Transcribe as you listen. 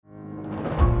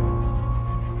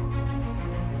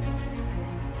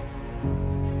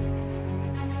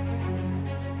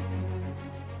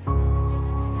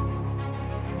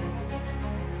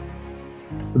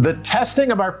The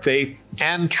testing of our faith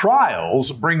and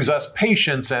trials brings us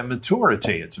patience and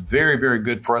maturity. It's very, very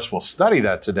good for us. We'll study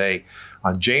that today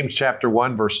on James chapter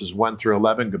 1, verses 1 through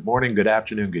 11. Good morning, good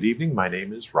afternoon, good evening. My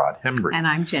name is Rod Hembry. And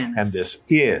I'm Janice. And this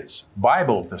is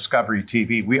Bible Discovery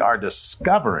TV. We are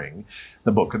discovering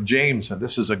the book of James, and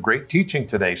this is a great teaching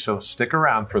today, so stick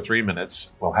around for 3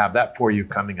 minutes. We'll have that for you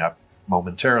coming up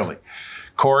momentarily.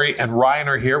 Corey and Ryan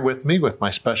are here with me with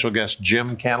my special guest,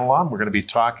 Jim Canelon. We're going to be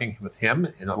talking with him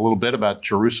in a little bit about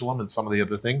Jerusalem and some of the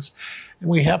other things. And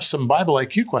we have some Bible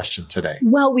IQ questions today.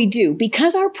 Well, we do.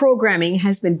 Because our programming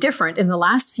has been different in the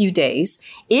last few days,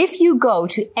 if you go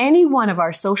to any one of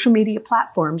our social media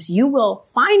platforms, you will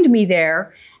find me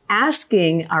there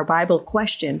asking our Bible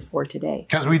question for today.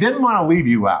 Because we didn't want to leave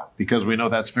you out, because we know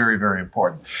that's very, very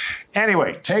important.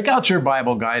 Anyway, take out your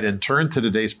Bible guide and turn to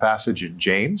today's passage in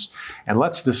James, and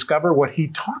let's discover what he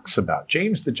talks about.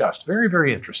 James the Just. Very,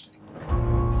 very interesting.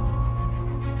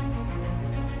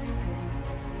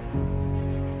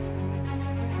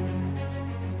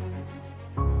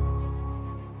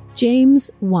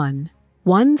 James 1,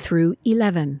 1 through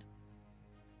 11.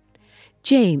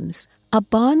 James, a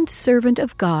bondservant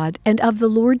of God and of the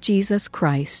Lord Jesus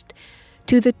Christ,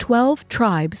 to the 12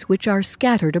 tribes which are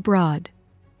scattered abroad.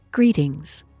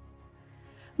 Greetings.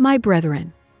 My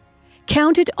brethren,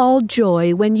 count it all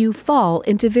joy when you fall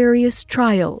into various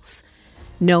trials,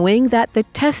 knowing that the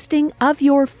testing of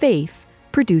your faith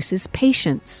produces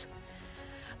patience.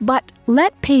 But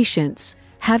let patience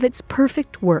have its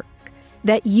perfect work,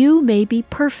 that you may be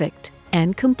perfect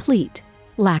and complete,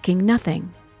 lacking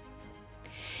nothing.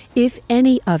 If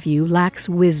any of you lacks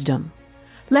wisdom,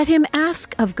 let him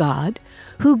ask of God,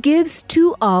 who gives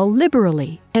to all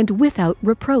liberally and without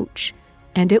reproach,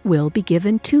 and it will be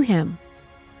given to him.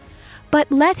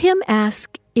 But let him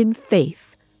ask in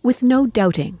faith, with no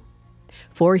doubting.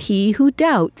 For he who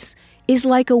doubts is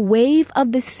like a wave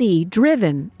of the sea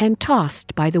driven and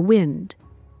tossed by the wind.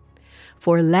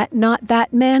 For let not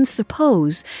that man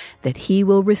suppose that he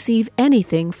will receive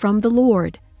anything from the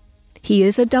Lord. He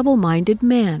is a double-minded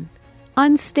man,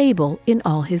 unstable in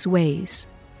all his ways.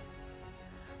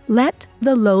 Let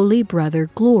the lowly brother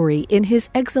glory in his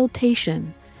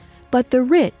exaltation, but the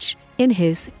rich in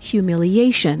his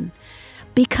humiliation,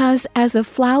 because as a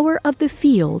flower of the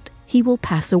field he will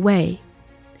pass away.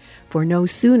 For no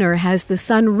sooner has the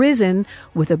sun risen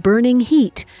with a burning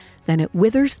heat than it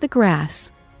withers the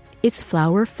grass, its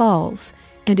flower falls,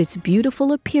 and its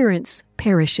beautiful appearance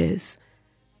perishes.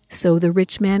 So the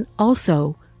rich man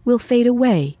also will fade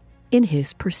away in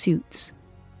his pursuits.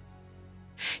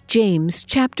 James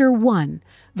chapter 1,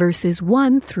 verses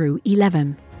 1 through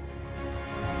 11.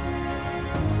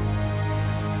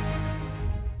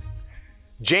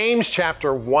 James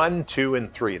chapter 1, 2,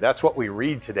 and 3. That's what we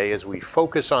read today as we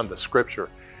focus on the scripture.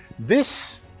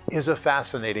 This is a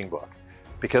fascinating book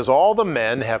because all the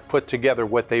men have put together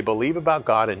what they believe about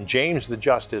God, and James the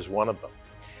Just is one of them.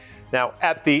 Now,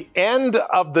 at the end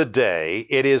of the day,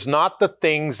 it is not the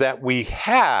things that we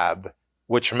have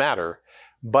which matter,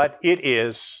 but it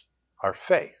is our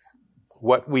faith,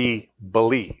 what we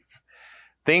believe.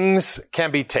 Things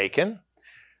can be taken,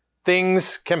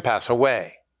 things can pass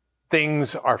away,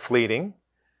 things are fleeting,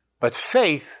 but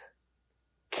faith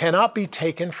cannot be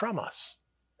taken from us.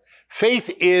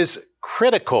 Faith is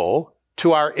critical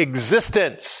to our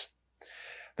existence.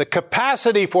 The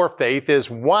capacity for faith is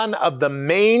one of the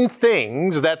main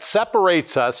things that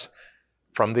separates us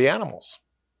from the animals.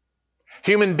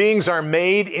 Human beings are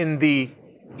made in the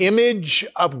image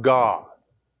of God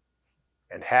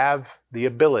and have the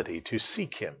ability to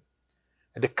seek Him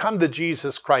and to come to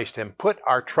Jesus Christ and put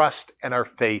our trust and our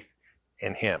faith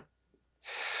in Him.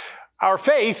 Our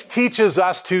faith teaches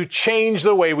us to change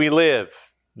the way we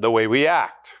live, the way we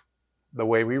act, the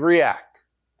way we react.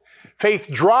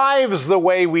 Faith drives the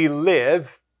way we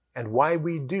live and why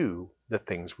we do the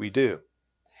things we do.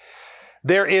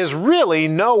 There is really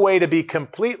no way to be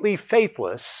completely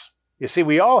faithless. You see,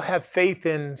 we all have faith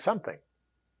in something.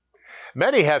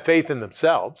 Many have faith in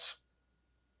themselves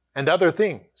and other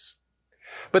things.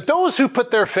 But those who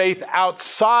put their faith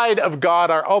outside of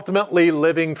God are ultimately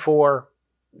living for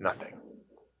nothing.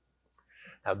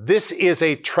 Now, this is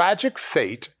a tragic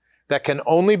fate that can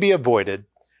only be avoided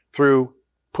through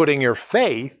putting your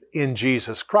faith in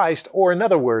Jesus Christ, or in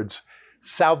other words,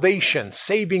 salvation,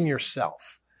 saving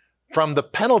yourself from the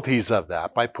penalties of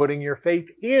that by putting your faith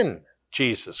in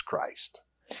Jesus Christ.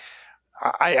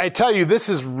 I tell you, this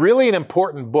is really an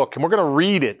important book, and we're going to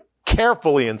read it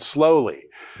carefully and slowly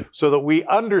so that we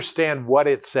understand what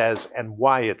it says and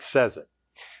why it says it.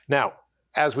 Now,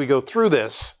 as we go through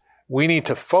this, we need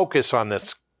to focus on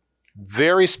this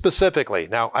very specifically.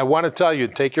 Now, I want to tell you,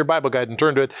 take your Bible guide and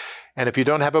turn to it. And if you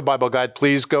don't have a Bible guide,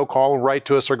 please go call and write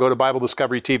to us or go to Bible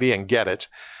Discovery TV and get it.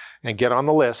 And get on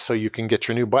the list so you can get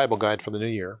your new Bible guide for the new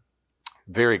year.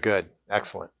 Very good.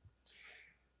 Excellent.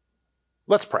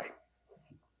 Let's pray.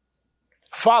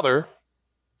 Father,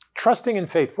 trusting in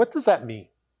faith, what does that mean?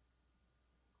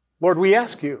 Lord, we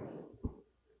ask you,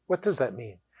 what does that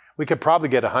mean? We could probably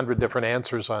get 100 different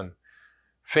answers on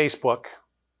Facebook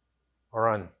or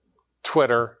on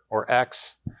Twitter or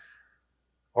X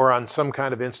or on some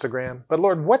kind of Instagram. But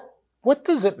Lord, what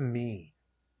does it mean?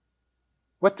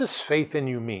 What does faith in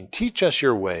you mean? Teach us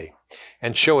your way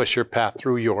and show us your path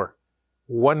through your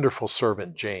wonderful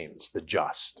servant, James, the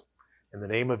just. In the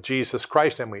name of Jesus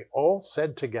Christ, and we all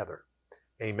said together,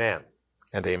 amen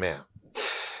and amen.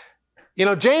 You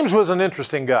know, James was an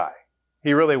interesting guy.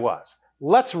 He really was.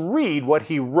 Let's read what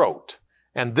he wrote,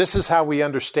 and this is how we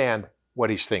understand what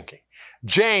he's thinking.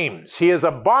 James, he is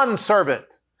a bondservant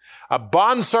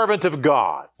of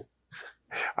God.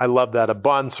 I love that, a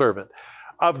bondservant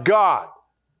of God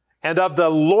and of the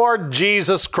Lord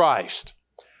Jesus Christ,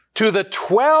 to the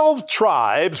 12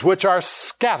 tribes which are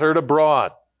scattered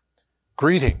abroad.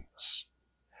 Greetings.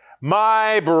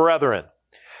 My brethren,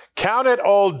 count it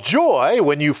all joy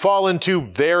when you fall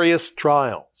into various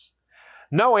trials,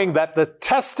 knowing that the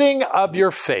testing of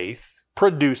your faith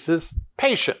produces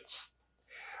patience.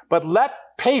 But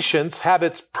let patience have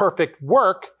its perfect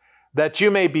work, that you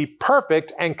may be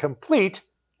perfect and complete,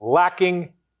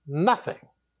 lacking nothing.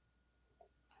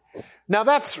 Now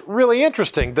that's really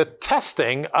interesting. The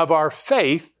testing of our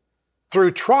faith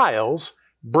through trials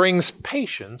brings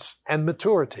patience and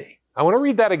maturity. I want to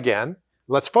read that again.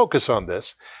 Let's focus on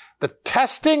this. The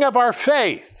testing of our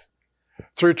faith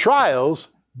through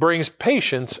trials brings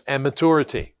patience and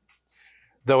maturity.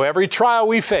 Though every trial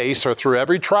we face, or through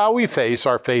every trial we face,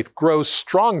 our faith grows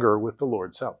stronger with the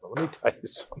Lord's help. Now, let me tell you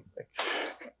something.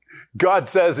 God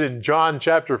says in John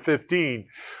chapter 15,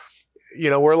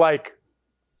 we're like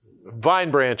vine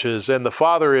branches, and the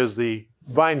Father is the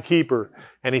vine keeper,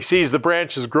 and he sees the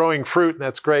branches growing fruit, and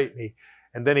that's great.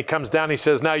 And then he comes down, he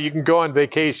says, now you can go on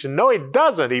vacation. No, he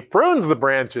doesn't. He prunes the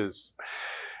branches,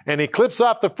 and he clips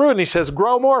off the fruit, and he says,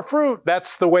 grow more fruit.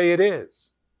 That's the way it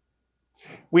is.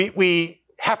 We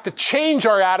have to change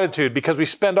our attitude because we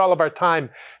spend all of our time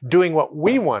doing what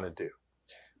we want to do.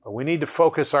 But we need to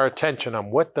focus our attention on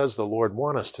what does the Lord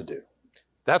want us to do.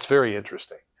 That's very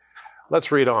interesting.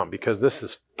 Let's read on because this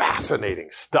is fascinating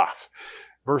stuff.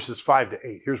 Verses 5 to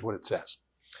 8. Here's what it says.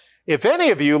 If any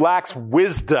of you lacks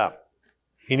wisdom,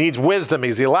 he needs wisdom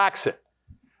because he lacks it.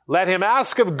 Let him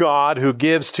ask of God, who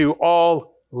gives to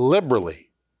all liberally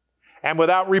and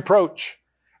without reproach,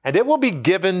 and it will be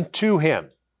given to him.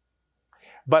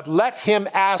 But let him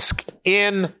ask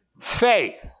in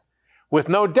faith, with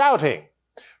no doubting.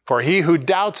 For he who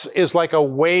doubts is like a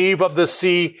wave of the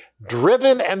sea,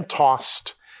 driven and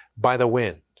tossed by the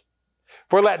wind.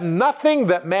 For let nothing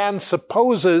that man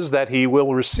supposes that he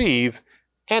will receive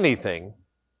anything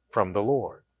from the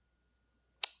Lord.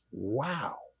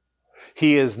 Wow.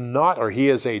 He is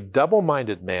a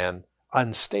double-minded man,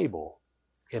 unstable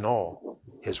in all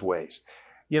his ways.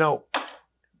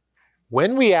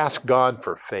 When we ask God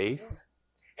for faith,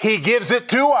 he gives it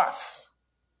to us.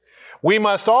 We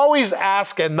must always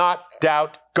ask and not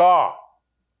doubt God.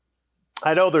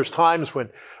 I know there's times when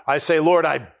I say, Lord,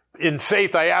 in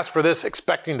faith, I ask for this,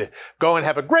 expecting to go and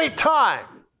have a great time.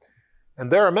 And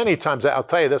there are many times, I'll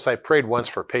tell you this, I prayed once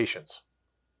for patience.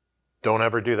 Don't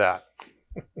ever do that.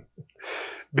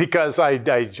 Because I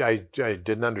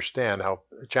didn't understand how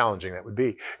challenging that would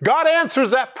be. God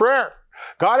answers that prayer.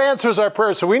 God answers our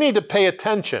prayers. So we need to pay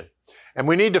attention. And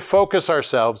we need to focus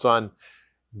ourselves on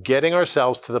getting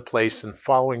ourselves to the place and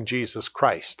following Jesus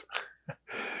Christ.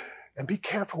 And be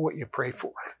careful what you pray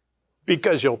for,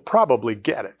 because you'll probably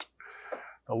get it.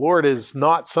 The Lord is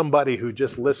not somebody who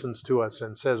just listens to us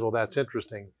and says, well, that's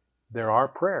interesting. There are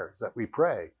prayers that we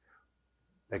pray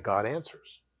that God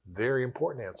answers. Very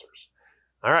important answers.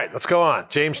 All right, let's go on.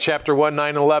 James chapter 1,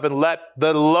 9, 11. Let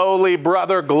the lowly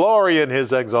brother glory in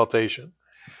his exaltation,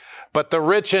 but the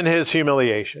rich in his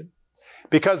humiliation.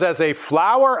 Because as a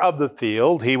flower of the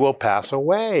field, he will pass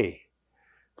away.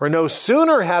 For no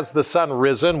sooner has the sun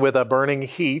risen with a burning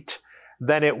heat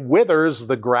than it withers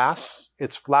the grass,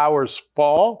 its flowers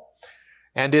fall,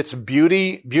 and its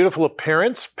beautiful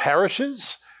appearance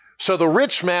perishes. So the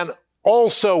rich man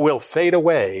also will fade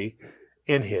away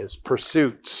in his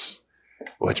pursuits.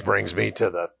 Which brings me to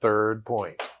the third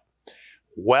point.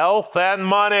 Wealth and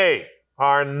money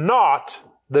are not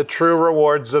the true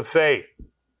rewards of faith.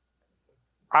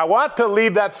 I want to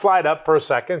leave that slide up for a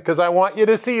second because I want you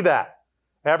to see that.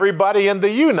 Everybody in the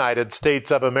United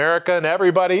States of America and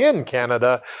everybody in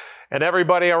Canada and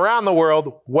everybody around the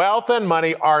world, wealth and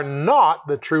money are not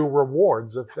the true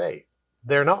rewards of faith.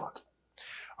 They're not.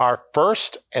 Our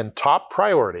first and top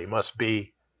priority must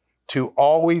be to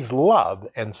always love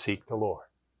and seek the Lord.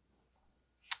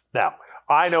 Now,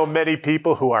 I know many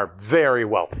people who are very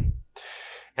wealthy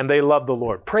and they love the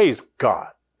Lord. Praise God.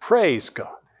 Praise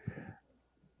God.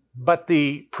 But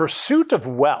the pursuit of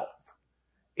wealth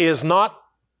is not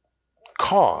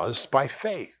caused by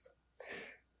faith.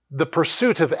 The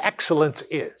pursuit of excellence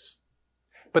is.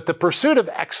 But the pursuit of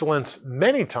excellence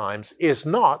many times is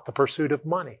not the pursuit of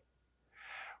money.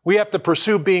 We have to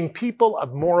pursue being people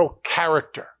of moral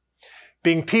character,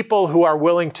 being people who are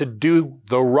willing to do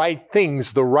the right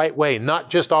things the right way, not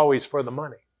just always for the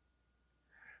money.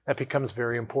 That becomes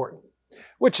very important,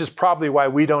 which is probably why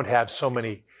we don't have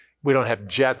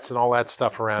jets and all that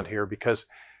stuff around here, because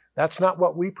that's not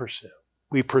what we pursue.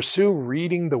 We pursue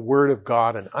reading the Word of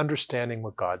God and understanding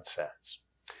what God says.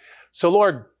 So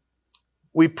Lord,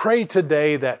 we pray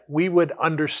today that we would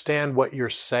understand what you're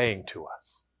saying to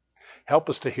us. Help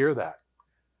us to hear that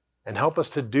and help us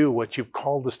to do what you've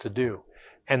called us to do.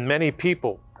 And many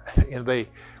people,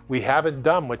 we haven't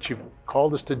done what you've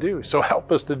called us to do. So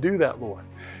help us to do that, Lord,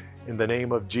 in the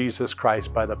name of Jesus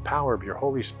Christ, by the power of your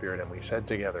Holy Spirit. And we said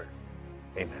together,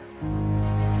 amen.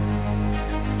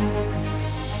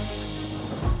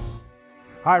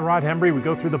 Hi, Rod Hembry. We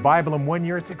go through the Bible in 1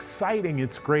 year. It's exciting.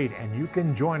 It's great. And you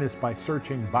can join us by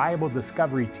searching Bible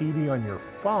Discovery TV on your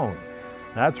phone.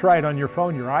 That's right, on your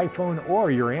phone, your iPhone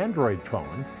or your Android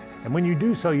phone. And when you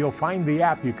do so, you'll find the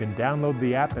app. You can download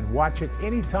the app and watch it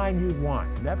anytime you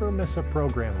want. Never miss a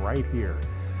program right here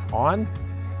on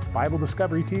Bible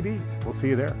Discovery TV. We'll see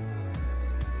you there.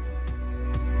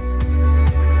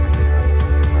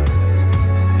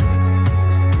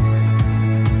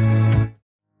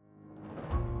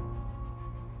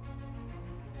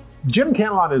 Jim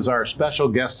Canlon is our special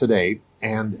guest today.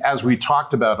 And as we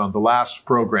talked about on the last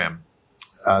program,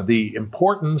 the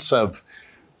importance of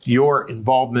your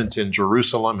involvement in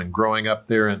Jerusalem and growing up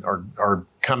there and or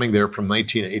coming there from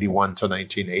 1981 to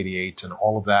 1988 and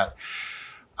all of that.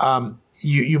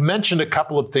 You mentioned a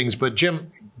couple of things, but Jim,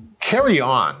 carry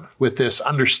on with this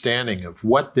understanding of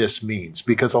what this means,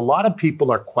 because a lot of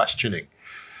people are questioning,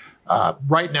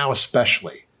 right now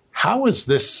especially, how is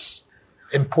this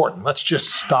important? Let's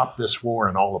just stop this war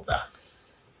and all of that.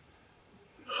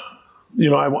 You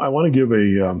know, I want to give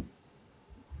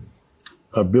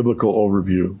a biblical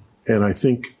overview, and I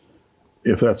think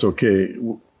if that's okay,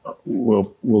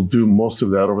 we'll do most of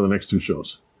that over the next two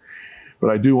shows. But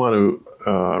I do want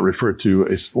to refer to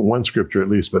one scripture at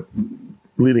least, but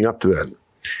leading up to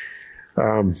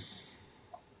that.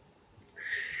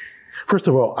 First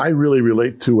of all, I really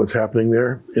relate to what's happening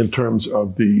there in terms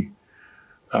of the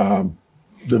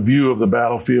view of the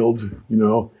battlefield, you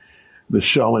know, the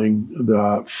shelling,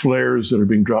 the flares that are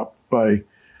being dropped by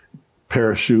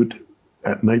parachute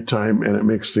at nighttime, and it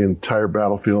makes the entire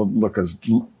battlefield look as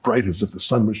bright as if the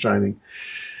sun was shining.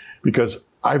 Because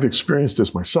I've experienced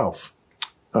this myself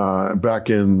back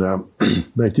in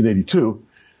 1982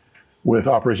 with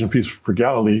Operation Peace for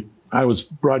Galilee. I was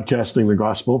broadcasting the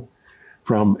gospel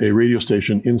from a radio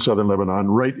station in southern Lebanon,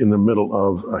 right in the middle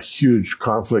of a huge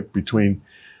conflict between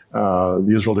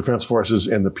the Israel Defense Forces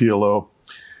and the PLO.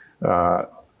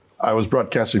 I was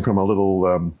broadcasting from a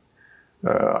little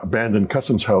abandoned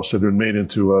customs house that had been made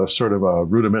into a sort of a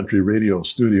rudimentary radio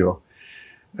studio.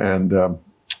 And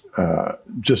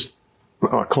just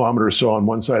a kilometer or so on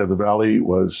one side of the valley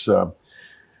was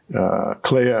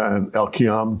Klea and El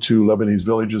Kiam, two Lebanese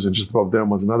villages, and just above them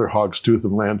was another hog's tooth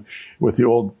of land with the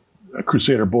old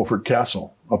Crusader Beaufort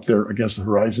Castle up there against the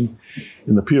horizon.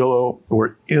 And the PLO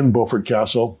were in Beaufort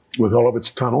Castle with all of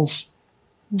its tunnels.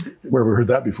 Where we heard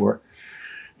that before.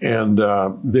 And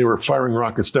they were firing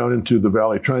rockets down into the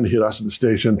valley, trying to hit us at the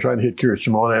station, trying to hit Kiryat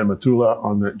Shimona and Metula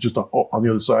on the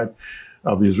other side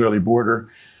of the Israeli border.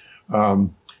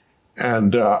 I'm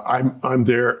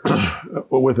there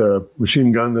with a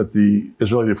machine gun that the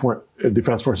Israeli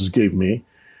Defense Forces gave me,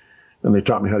 and they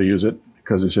taught me how to use it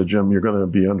because they said, Jim, you're going to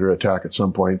be under attack at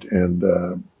some point, and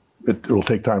it'll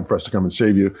take time for us to come and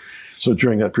save you. So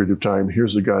during that period of time,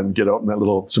 here's the gun, get out in that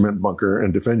little cement bunker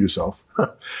and defend yourself.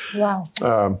 Wow.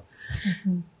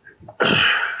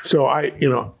 So I've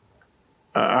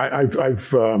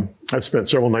spent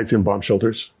several nights in bomb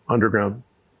shelters, underground.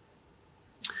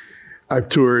 I've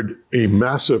toured a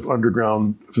massive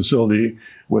underground facility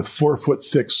with 4-foot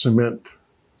thick cement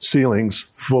ceilings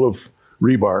full of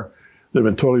rebar that have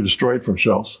been totally destroyed from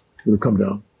shells that have come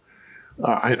down.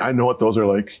 I know what those are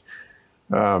like.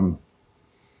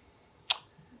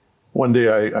 one day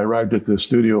I arrived at the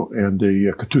studio, and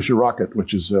a Katyusha rocket,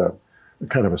 which is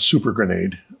kind of a super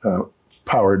grenade,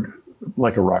 powered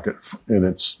like a rocket, and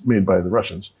it's made by the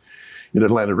Russians. It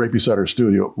had landed right beside our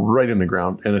studio, right in the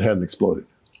ground, and it hadn't exploded.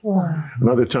 Wow.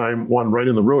 Another time, one right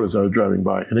in the road as I was driving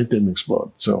by, and it didn't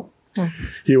explode. So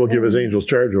he will give his angels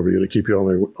charge over you to keep you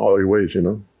on all your ways, you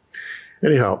know.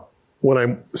 Anyhow, when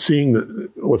I'm seeing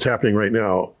what's happening right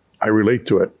now, I relate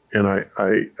to it, and I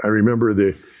remember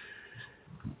the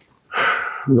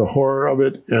horror of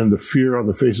it and the fear on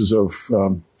the faces of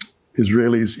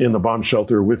Israelis in the bomb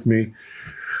shelter with me.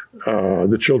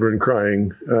 The children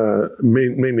crying,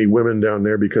 mainly women down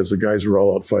there because the guys were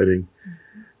all out fighting.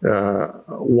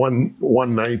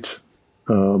 One night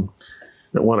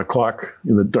at 1 o'clock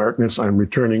in the darkness, I'm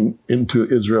returning into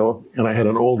Israel, and I had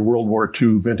an old World War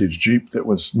II vintage Jeep that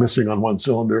was missing on one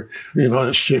cylinder, you know,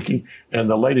 it's shaking, and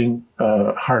the lighting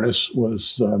harness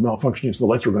was malfunctioning, so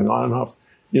the lights were going on and off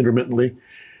intermittently,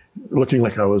 looking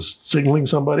like I was signaling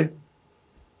somebody.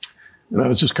 And I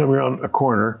was just coming around a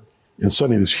corner, and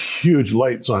suddenly this huge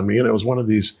light's on me, and it was one of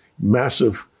these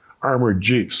massive armored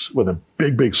Jeeps with a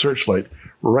big, big searchlight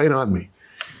right on me.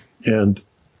 And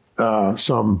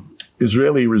some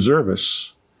Israeli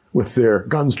reservists with their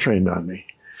guns trained on me.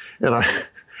 And I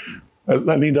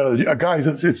leaned out of the, guys,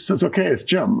 it's okay, it's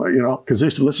Jim, you know, because they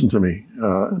used to listen to me,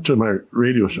 to my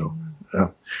radio show.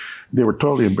 They were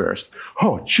totally embarrassed.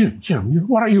 Oh, Jim,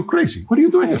 what are you crazy? What are you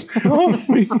doing this?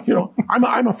 You know,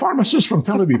 I'm a pharmacist from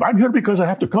Tel Aviv. I'm here because I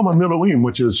have to come on Miluim,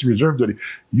 which is reserve duty.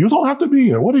 You don't have to be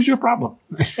here. What is your problem?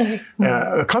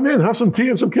 Come in, have some tea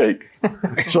and some cake.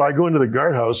 So I go into the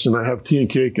guardhouse and I have tea and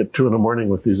cake at 2 a.m.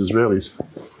 with these Israelis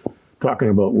talking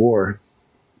about war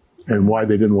and why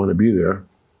they didn't want to be there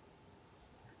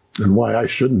and why I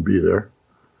shouldn't be there.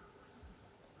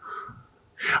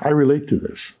 I relate to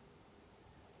this.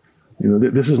 You know,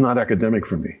 this is not academic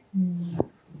for me.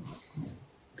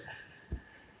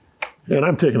 And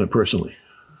I'm taking it personally.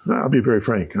 I'll be very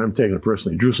frank. I'm taking it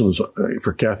personally. Jerusalem is,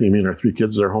 for Kathy and me and our 3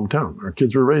 kids, is our hometown. Our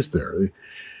kids were raised there.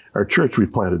 Our church we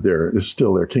planted there is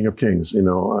still there, King of Kings. You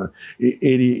know,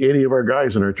 80 of our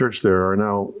guys in our church there are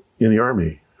now in the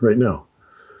army right now.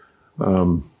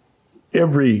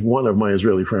 Every one of my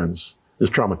Israeli friends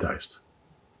is traumatized.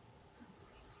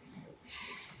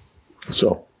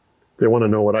 So they want to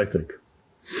know what I think.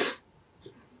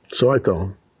 So I tell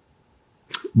them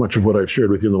much of what I've shared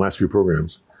with you in the last few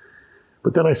programs.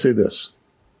 But then I say this,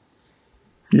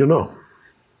 you know,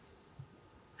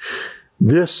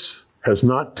 this has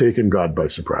not taken God by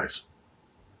surprise.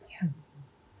 Yeah.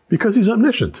 Because he's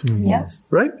omniscient. Mm-hmm. Yes.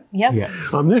 Right? Yep. Yeah.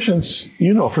 Omniscience,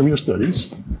 you know from your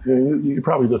studies, you're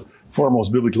probably the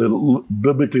foremost biblically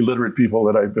literate people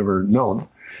that I've ever known,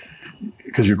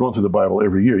 because you're going through the Bible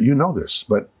every year. You know this,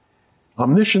 but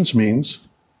omniscience means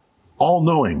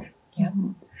all-knowing. Yep.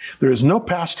 There is no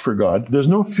past for God. There's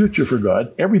no future for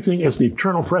God. Everything is the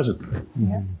eternal present.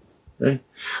 Yes. Okay?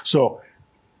 So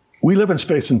we live in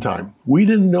space and time. We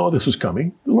didn't know this was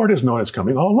coming. The Lord has known it's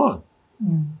coming all along.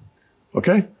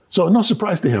 Okay? So no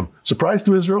surprise to him. Surprise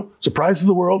to Israel. Surprise to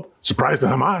the world. Surprise to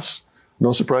Hamas.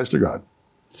 No surprise to God.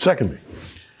 Secondly,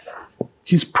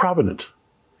 he's provident.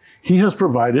 He has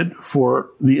provided for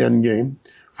the end game,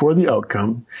 for the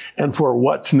outcome, and for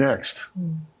what's next.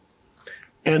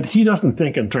 And he doesn't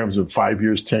think in terms of 5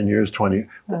 years, 10 years, 20.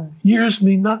 Years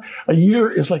mean not. A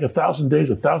year is like 1,000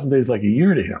 days. 1,000 days like a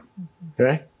year to him.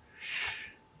 Okay?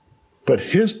 But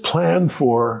his plan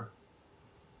for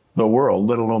the world,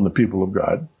 let alone the people of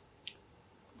God,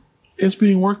 is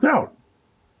being worked out.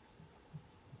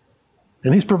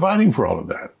 And he's providing for all of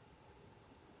that.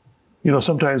 You know,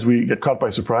 sometimes we get caught by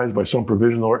surprise by some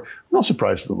provision of the Lord. No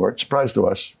surprise to the Lord, surprise to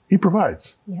us. He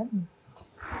provides. Yep.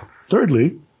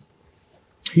 Thirdly,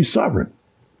 he's sovereign.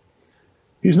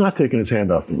 He's not taking his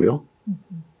hand off the wheel.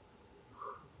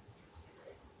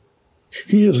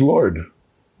 He is Lord.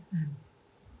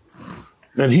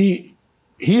 And he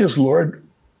is Lord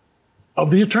of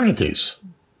the eternities.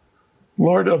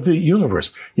 Lord of the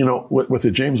universe. You know, with the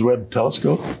James Webb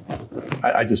telescope,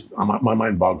 my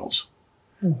mind boggles.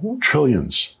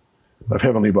 Trillions of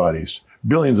heavenly bodies,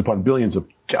 billions upon billions of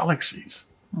galaxies.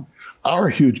 Our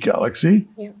huge galaxy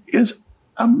is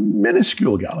a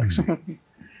minuscule galaxy.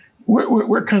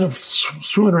 We're kind of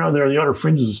swimming around there on the outer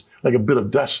fringes like a bit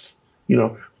of dust, you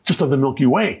know, just of the Milky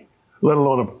Way, let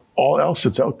alone of all else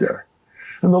that's out there.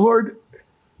 And the Lord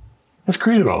has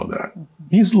created all of that.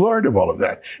 He's Lord of all of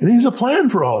that. And he's a plan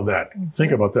for all of that.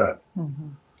 Think about that.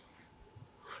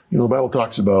 You know, the Bible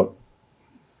talks about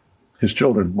his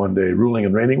children one day ruling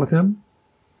and reigning with him.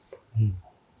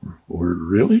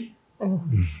 Really?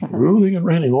 Ruling and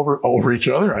reigning over each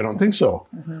other? I don't think so.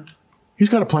 He's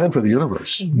got a plan for the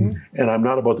universe. Mm-hmm. And I'm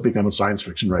not about to become a science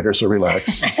fiction writer, so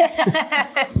relax.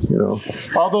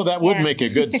 Although that would make a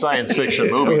good science fiction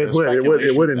movie.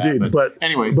 It would indeed. But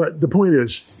anyway. But the point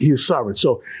is, he is sovereign.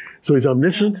 So he's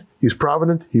omniscient, he's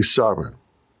provident, he's sovereign.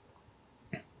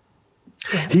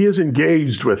 Yeah. He is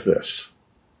engaged with this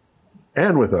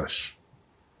and with us.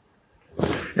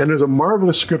 And there's a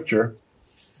marvelous scripture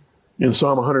in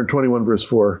Psalm 121, verse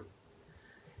 4.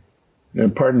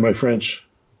 And pardon my French,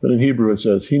 but in Hebrew it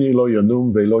says, Hine lo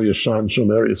yanum ve lo yashan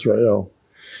shomer Israel.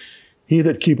 He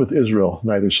that keepeth Israel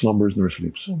neither slumbers nor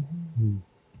sleeps. Mm-hmm.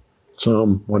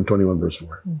 Psalm 121, verse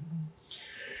 4. Mm-hmm.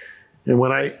 And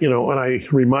when I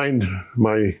remind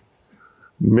my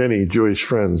many Jewish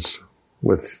friends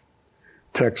with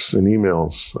texts and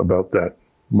emails about that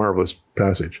marvelous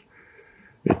passage,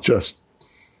 it just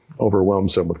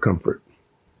overwhelms them with comfort,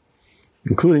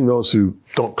 including those who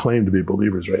don't claim to be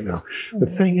believers right now. Mm-hmm. The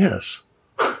thing is,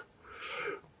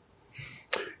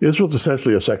 Israel's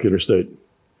essentially a secular state.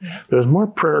 There's more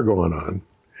prayer going on,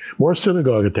 more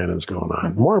synagogue attendance going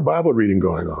on, more Bible reading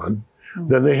going on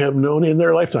than they have known in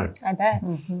their lifetime. I bet.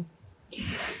 Mm-hmm.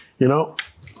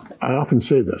 I often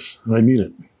say this, and I mean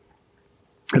it.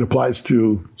 It applies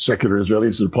to secular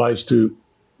Israelis. It applies to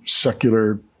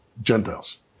secular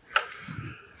Gentiles.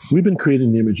 We've been created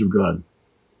in the image of God.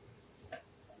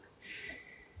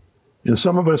 And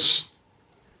some of us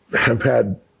have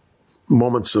had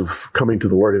moments of coming to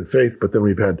the Lord in faith, but then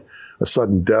we've had a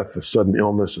sudden death, a sudden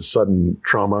illness, a sudden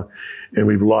trauma, and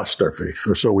we've lost our faith,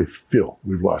 or so we feel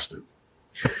we've lost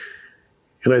it.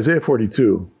 In Isaiah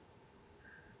 42,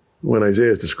 when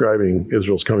Isaiah is describing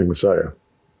Israel's coming Messiah,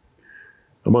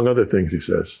 among other things, he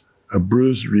says, a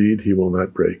bruised reed he will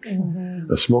not break,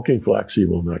 a smoking flax he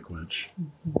will not quench.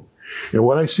 And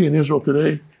what I see in Israel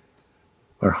today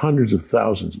are hundreds of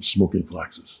thousands of smoking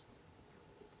flaxes.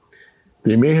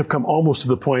 They may have come almost to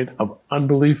the point of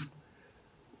unbelief.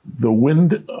 The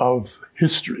wind of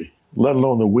history, let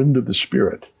alone the wind of the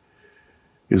Spirit,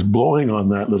 is blowing on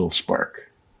that little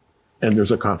spark. And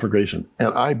there's a conflagration.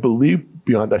 And I believe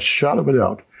beyond a shot of a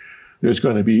doubt, there's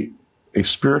going to be a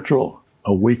spiritual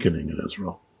awakening in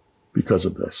Israel because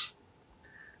of this.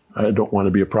 I don't want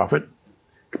to be a prophet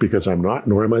because I'm not,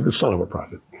 nor am I the son of a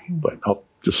prophet. But I'll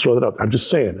just throw that out. I'm just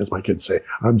saying, as my kids say.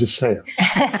 I'm just saying.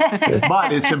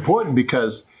 But it's important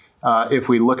because if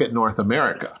we look at North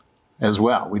America as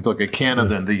well, we look at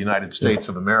Canada and the United States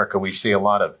of America, we see a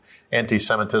lot of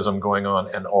anti-Semitism going on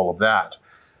and all of that.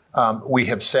 We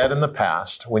have said in the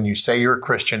past, when you say you're a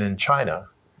Christian in China,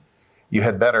 you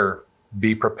had better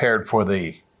be prepared for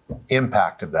the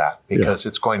impact of that because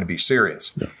it's going to be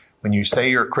serious. Yeah. When you say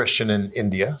you're a Christian in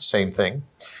India, same thing.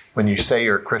 When you say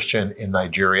you're a Christian in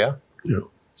Nigeria,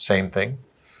 same thing.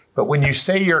 But when you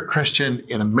say you're a Christian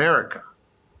in America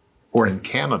or in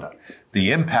Canada,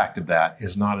 the impact of that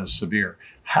is not as severe.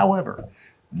 However,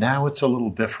 now it's a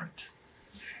little different.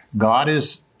 God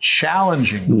is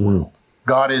challenging the world.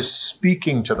 God is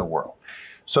speaking to the world.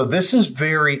 So this is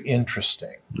very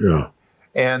interesting. Yeah.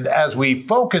 And as we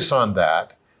focus on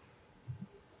that,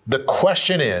 the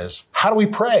question is, how do we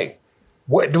pray?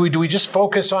 What, do we just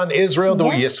focus on Israel?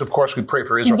 Yes, of course, we pray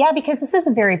for Israel. Yeah, because this is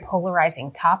a very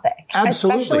polarizing topic,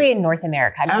 especially in North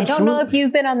America. I don't know if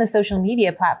you've been on the social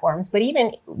media platforms, but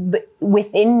even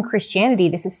within Christianity,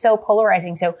 this is so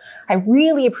polarizing. So I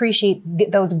really appreciate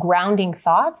those grounding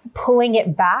thoughts, pulling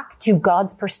it back to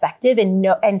God's perspective and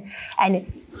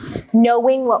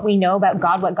knowing what we know about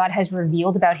God, what God has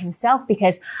revealed about himself,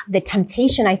 because the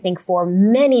temptation, I think, for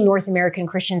many North American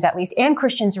Christians, at least, and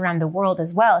Christians around the world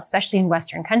as well, especially in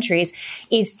Western countries,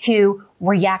 is to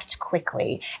react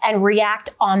quickly and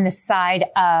react on the side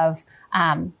of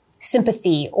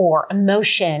sympathy or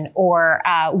emotion or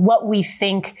what we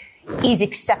think is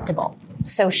acceptable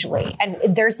socially. And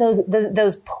there's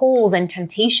those pulls and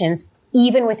temptations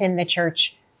even within the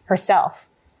church herself.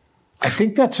 I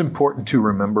think that's important to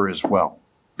remember as well,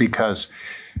 because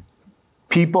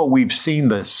we've seen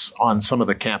this on some of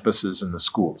the campuses in the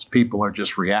schools. People are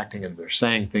just reacting and they're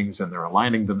saying things and they're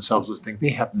aligning themselves with things. They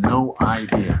have no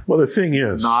idea. Well, the thing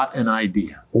is, not an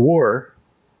idea. War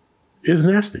is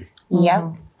nasty.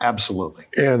 Yep. Absolutely.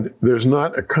 And there's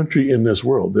not a country in this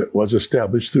world that was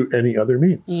established through any other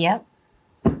means. Yep.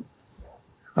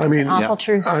 I mean, it's an awful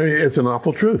truth. I mean, it's an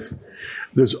awful truth.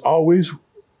 There's always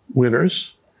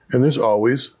winners and there's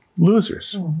always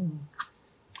losers. Mm-hmm.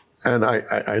 And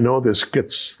I know this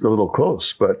gets a little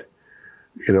close, but,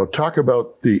 talk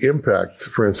about the impact,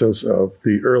 for instance, of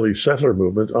the early settler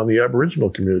movement on the Aboriginal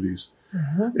communities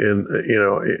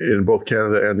in both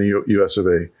Canada and the US of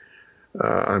A.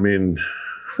 I mean,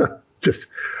 just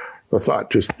the thought,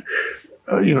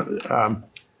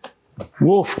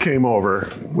 Wolfe came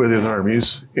over with his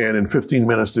armies and in 15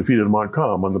 minutes defeated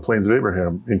Montcalm on the Plains of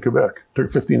Abraham in Quebec. It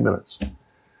took 15 minutes.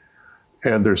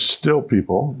 And there's still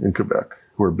people in Quebec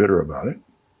who are bitter about it.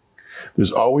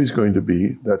 There's always going to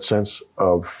be that sense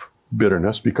of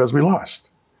bitterness because we lost.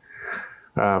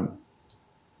 Now,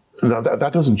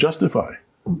 that doesn't justify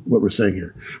what we're saying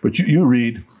here. But you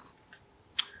read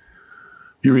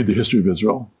the history of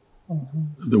Israel,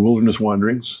 the wilderness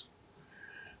wanderings,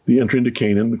 the entry into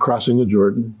Canaan, the crossing the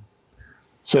Jordan,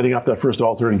 setting up that first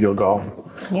altar in Gilgal,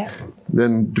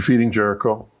 then defeating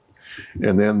Jericho,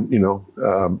 and then,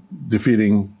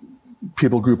 defeating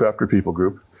people group after people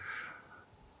group.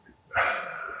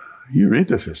 You read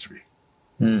this history.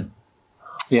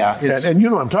 Yeah. And you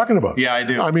know what I'm talking about. Yeah, I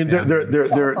do. I mean,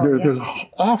 there's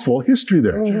awful history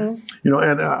there. And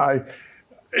the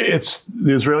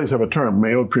Israelis have a term,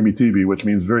 meod primitivi, which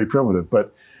means very primitive,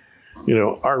 but,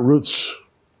 our roots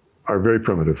are very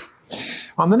primitive.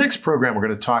 On the next program, we're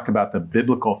going to talk about the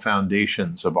biblical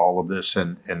foundations of all of this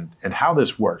and how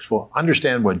this works. We'll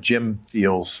understand what Jim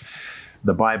feels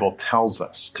the Bible tells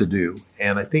us to do.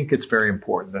 And I think it's very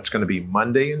important. That's going to be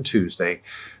Monday and Tuesday.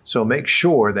 So make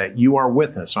sure that you are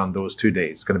with us on those 2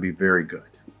 days. It's going to be very good.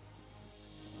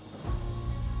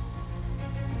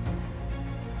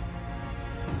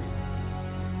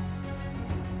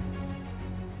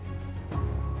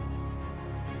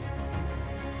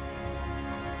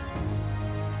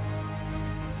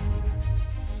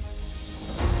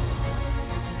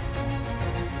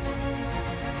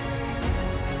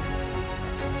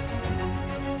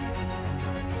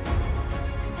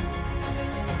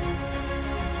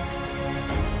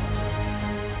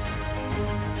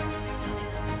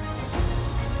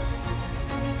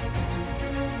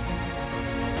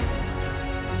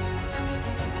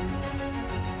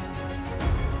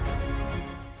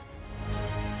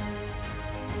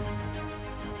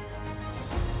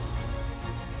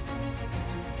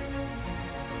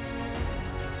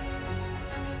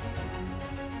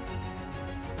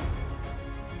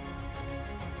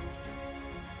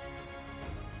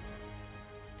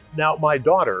 Now, my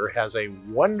daughter has a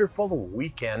wonderful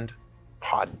weekend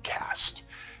podcast.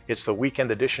 It's the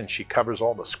weekend edition. She covers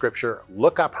all the scripture.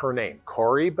 Look up her name,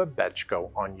 Corey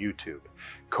Babechko, on YouTube.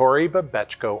 Corey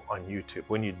Babechko on YouTube.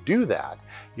 When you do that,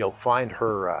 you'll find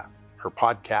her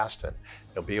podcast and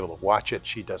you'll be able to watch it.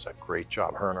 She does a great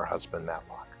job, her and her husband,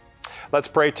 Matlock. Let's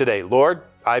pray today. Lord,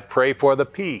 I pray for the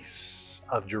peace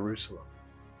of Jerusalem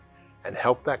and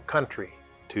help that country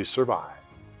to survive.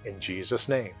 In Jesus'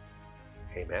 name.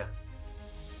 Amen.